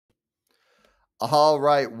All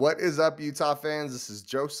right, what is up, Utah fans? This is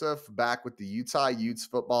Joseph back with the Utah Utes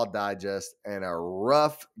Football Digest and a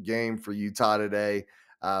rough game for Utah today.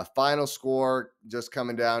 Final score just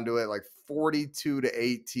coming down to it like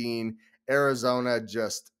 42-18. Arizona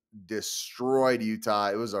just destroyed Utah.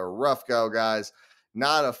 It was a rough go, guys.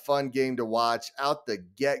 Not a fun game to watch out the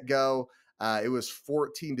get go. It was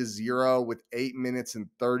 14-0 with 8 minutes and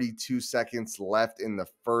 32 seconds left in the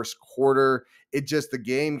first quarter. The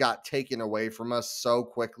game got taken away from us so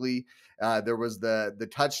quickly. There was the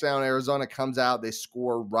touchdown. Arizona comes out, they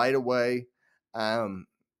score right away, um,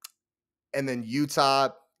 and then Utah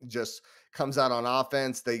just comes out on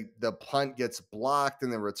offense. The punt gets blocked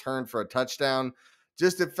and then returned for a touchdown.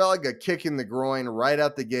 It felt like a kick in the groin right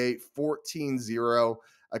out the gate. 14-0.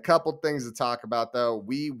 A couple things to talk about, though.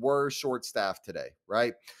 We were short staffed today,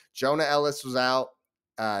 right? Jonah Ellis was out.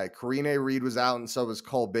 Karine Reed was out, and so was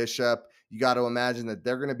Cole Bishop. You got to imagine that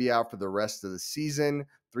they're going to be out for the rest of the season.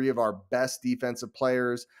 Three of our best defensive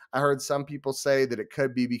players. I heard some people say that it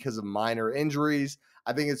could be because of minor injuries.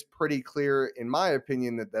 I think it's pretty clear, in my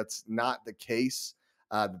opinion, that that's not the case.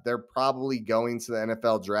 They're probably going to the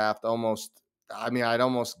NFL draft I'd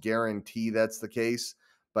almost guarantee that's the case.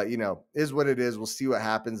 But, is what it is. We'll see what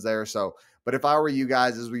happens there. But if I were you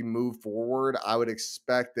guys as we move forward, I would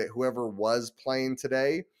expect that whoever was playing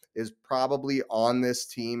today is probably on this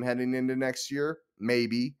team heading into next year,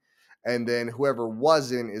 maybe. And then whoever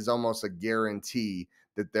wasn't is almost a guarantee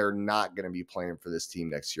that they're not going to be playing for this team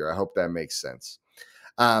next year. I hope that makes sense.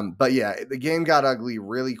 But yeah, the game got ugly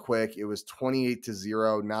really quick. It was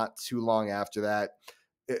 28-0, not too long after that.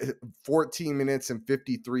 14 minutes and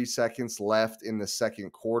 53 seconds left in the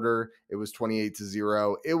second quarter. It was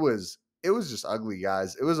 28-0. It was just ugly,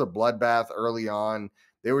 guys. It was a bloodbath early on.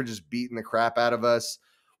 They were just beating the crap out of us.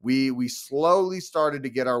 We slowly started to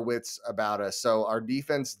get our wits about us. So our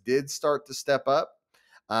defense did start to step up.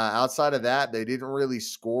 Outside of that, they didn't really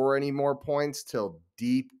score any more points till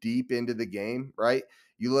deep into the game, right?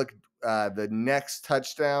 You look, the next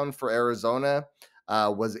touchdown for Arizona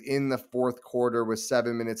was in the fourth quarter with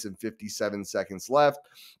 7 minutes and 57 seconds left.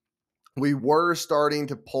 We were starting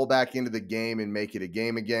to pull back into the game and make it a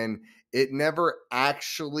game again. It never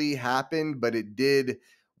actually happened, but it did.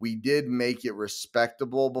 We did make it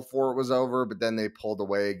respectable before it was over, but then they pulled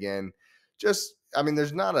away again. There's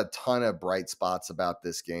not a ton of bright spots about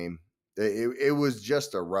this game. It was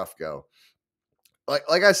just a rough go.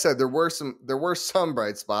 Like I said, there were some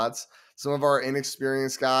bright spots. Some of our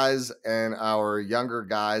inexperienced guys and our younger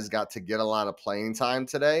guys got to get a lot of playing time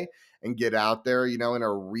today and get out there, in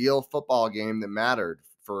a real football game that mattered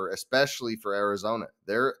especially for Arizona.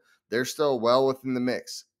 They're still well within the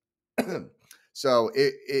mix. So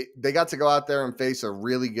they got to go out there and face a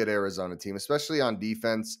really good Arizona team, especially on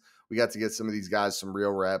defense. We got to get some of these guys some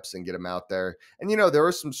real reps and get them out there. And, there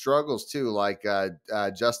were some struggles too, like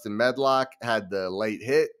Justin Medlock had the late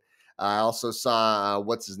hit. I also saw,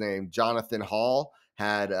 what's his name? Jonathan Hall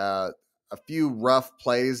had a few rough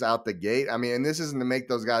plays out the gate. And this isn't to make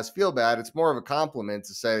those guys feel bad. It's more of a compliment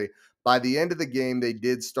to say by the end of the game, they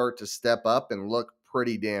did start to step up and look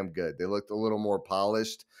pretty damn good. They looked a little more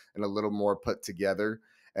polished and a little more put together.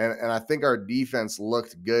 And I think our defense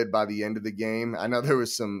looked good by the end of the game. I know there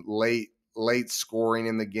was some late scoring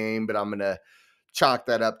in the game, but I'm going to chalk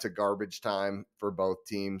that up to garbage time for both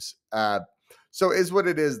teams. So is what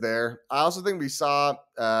it is there. I also think we saw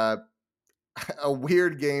a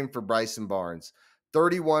weird game for Bryson Barnes.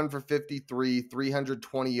 31 for 53,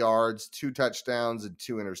 320 yards, 2 touchdowns, and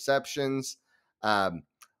 2 interceptions.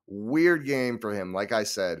 Weird game for him, like I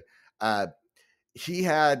said. He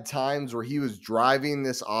had times where he was driving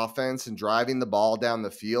this offense and driving the ball down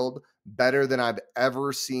the field better than I've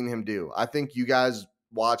ever seen him do. I think you guys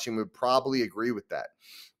watching would probably agree with that.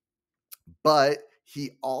 But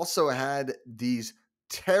he also had these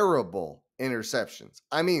terrible interceptions.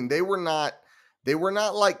 They were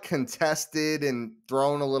not like contested and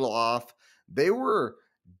thrown a little off. They were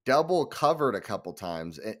double covered a couple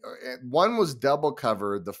times. One was double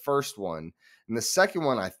covered, the first one. And the second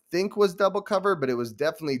one, I think, was double covered, but it was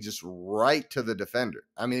definitely just right to the defender.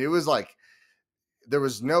 It was like there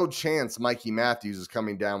was no chance Mikey Matthews was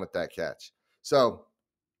coming down with that catch. So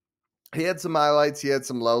he had some highlights. He had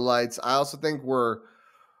some lowlights. I also think we're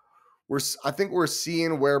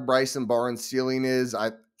seeing where Bryson Barnes' ceiling is.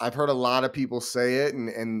 I've heard a lot of people say it,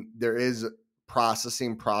 and there is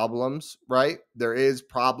processing problems, right? There is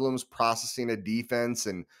problems processing a defense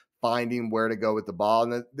and finding where to go with the ball.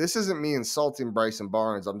 And this isn't me insulting Bryson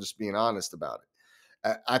Barnes. I'm just being honest about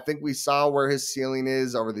it. I think we saw where his ceiling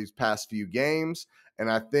is over these past few games.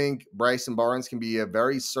 And I think Bryson Barnes can be a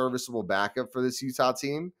very serviceable backup for this Utah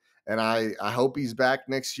team. and I hope he's back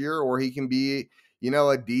next year, or he can be,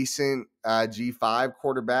 a decent G5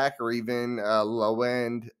 quarterback, or even low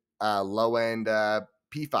end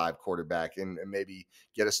P5 quarterback, and maybe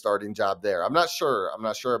get a starting job there. I'm not sure. I'm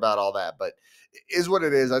not sure about all that, but is what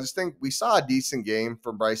it is. I just think we saw a decent game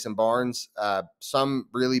from Bryson Barnes. Some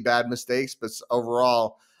really bad mistakes, but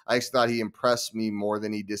overall, I just thought he impressed me more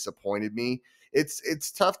than he disappointed me.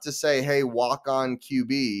 It's tough to say, hey, walk on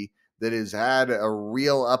QB that has had a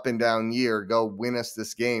real up and down year, go win us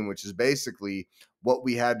this game, which is basically what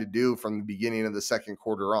we had to do from the beginning of the second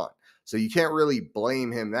quarter on. So you can't really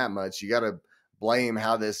blame him that much. You got to blame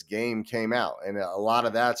how this game came out. And a lot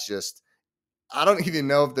of that's just, I don't even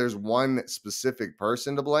know if there's one specific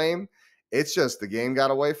person to blame. It's just the game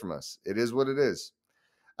got away from us. It is what it is.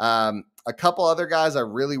 A couple other guys I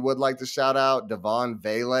really would like to shout out: Devon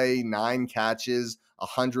Vele, 9 catches,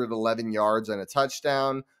 111 yards and a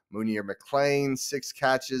touchdown. Munir McClain, 6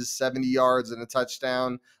 catches, 70 yards and a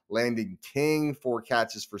touchdown. Landon King, 4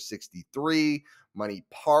 catches for 63. Money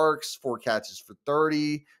Parks, 4 catches for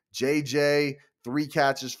 30. JJ, 3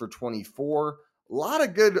 catches for 24. A lot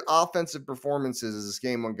of good offensive performances as this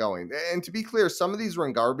game went going. And to be clear, some of these were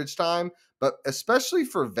in garbage time, but especially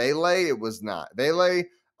for Vele, it was not. Vele,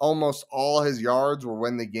 almost all his yards were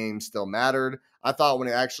when the game still mattered. I thought when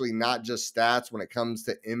it actually not just stats, when it comes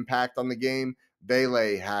to impact on the game,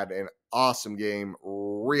 Vele had an awesome game.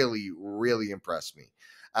 Really, really impressed me.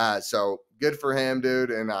 So good for him, dude.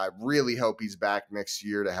 And I really hope he's back next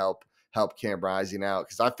year to help Cam Rising out,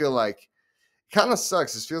 because I feel like it kind of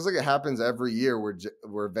sucks. It feels like it happens every year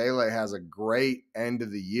where Vele has a great end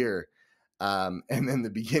of the year, and then the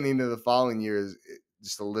beginning of the following year is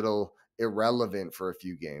just a little irrelevant for a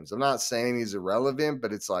few games. I'm not saying he's irrelevant,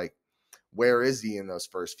 but it's like, where is he in those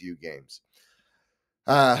first few games?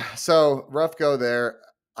 So rough go there.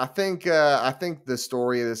 I think the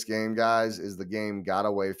story of this game, guys, is the game got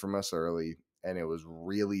away from us early, and it was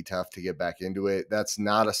really tough to get back into it. That's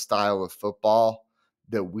not a style of football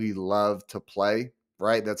that we love to play,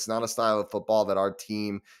 right? That's not a style of football that our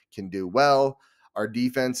team can do well. Our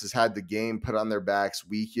defense has had the game put on their backs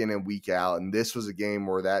week in and week out, and this was a game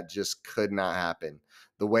where that just could not happen.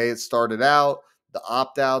 The way it started out, the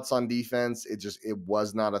opt-outs on defense, it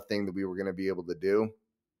was not a thing that we were going to be able to do.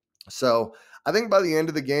 So I think by the end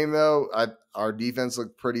of the game, though, our defense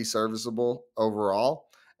looked pretty serviceable overall,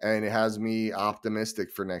 and it has me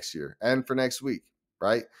optimistic for next year and for next week.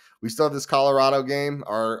 Right? We still have this Colorado game.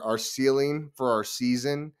 Our ceiling for our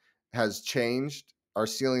season has changed. Our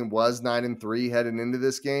ceiling was 9-3 heading into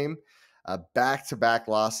this game. Back-to-back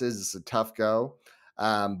losses. It's a tough go,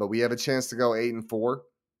 but we have a chance to go 8-4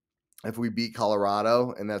 if we beat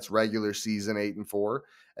Colorado, and that's regular season 8-4,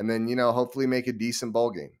 and then hopefully make a decent bowl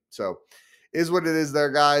game. So is what it is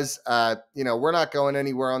there, guys. We're not going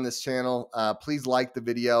anywhere on this channel. Please like the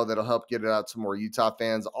video. That'll help get it out to more Utah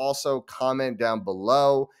fans. Also, comment down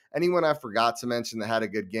below anyone I forgot to mention that had a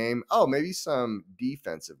good game. Oh, maybe some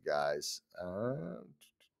defensive guys.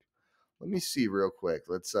 Let me see real quick.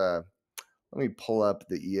 Let me pull up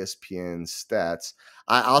the ESPN stats.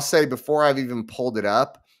 I'll say before I've even pulled it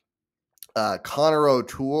up, Connor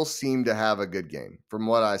O'Toole seemed to have a good game from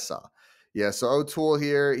what I saw. Yeah, so O'Toole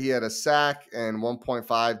here, he had a sack and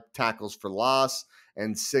 1.5 tackles for loss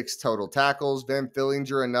and 6 total tackles. Van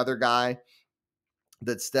Fillinger, another guy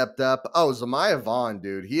that stepped up. Oh, Zamiah Vaughn,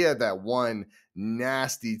 dude, he had that one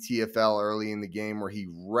nasty TFL early in the game where he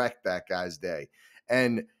wrecked that guy's day.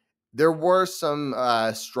 And there were some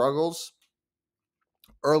struggles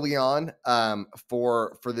early on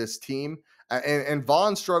for this team. And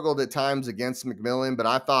Vaughn struggled at times against McMillan, but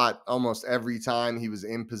I thought almost every time he was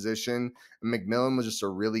in position, McMillan was just a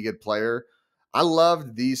really good player. I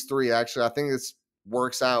loved these three, actually. I think this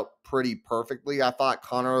works out pretty perfectly. I thought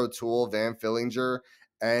Connor O'Toole, Van Fillinger,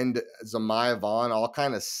 and Zamiah Vaughn all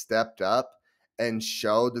kind of stepped up and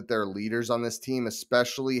showed that they're leaders on this team,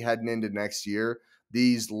 especially heading into next year.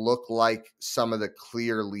 These look like some of the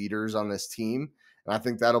clear leaders on this team. And I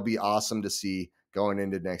think that'll be awesome to see going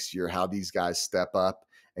into next year, how these guys step up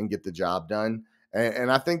and get the job done.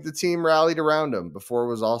 And I think the team rallied around them before it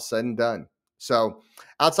was all said and done. So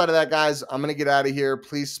outside of that, guys, I'm going to get out of here.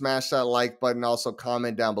 Please smash that like button. Also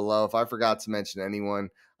comment down below. If I forgot to mention anyone,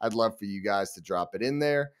 I'd love for you guys to drop it in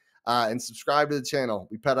there. And subscribe to the channel.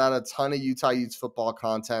 We put out a ton of Utah Utes football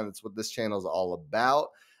content. That's what this channel is all about.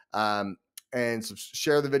 And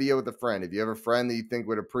share the video with a friend. If you have a friend that you think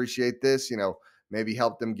would appreciate this, maybe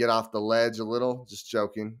help them get off the ledge a little. Just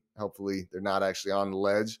joking. Hopefully they're not actually on the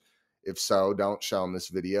ledge. If so, don't show them this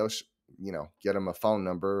video. Get them a phone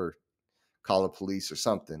number or call the police or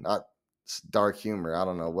something. Not dark humor. I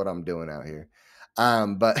don't know what I'm doing out here.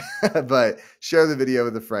 But but share the video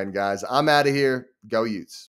with a friend, guys. I'm out of here. Go Utes.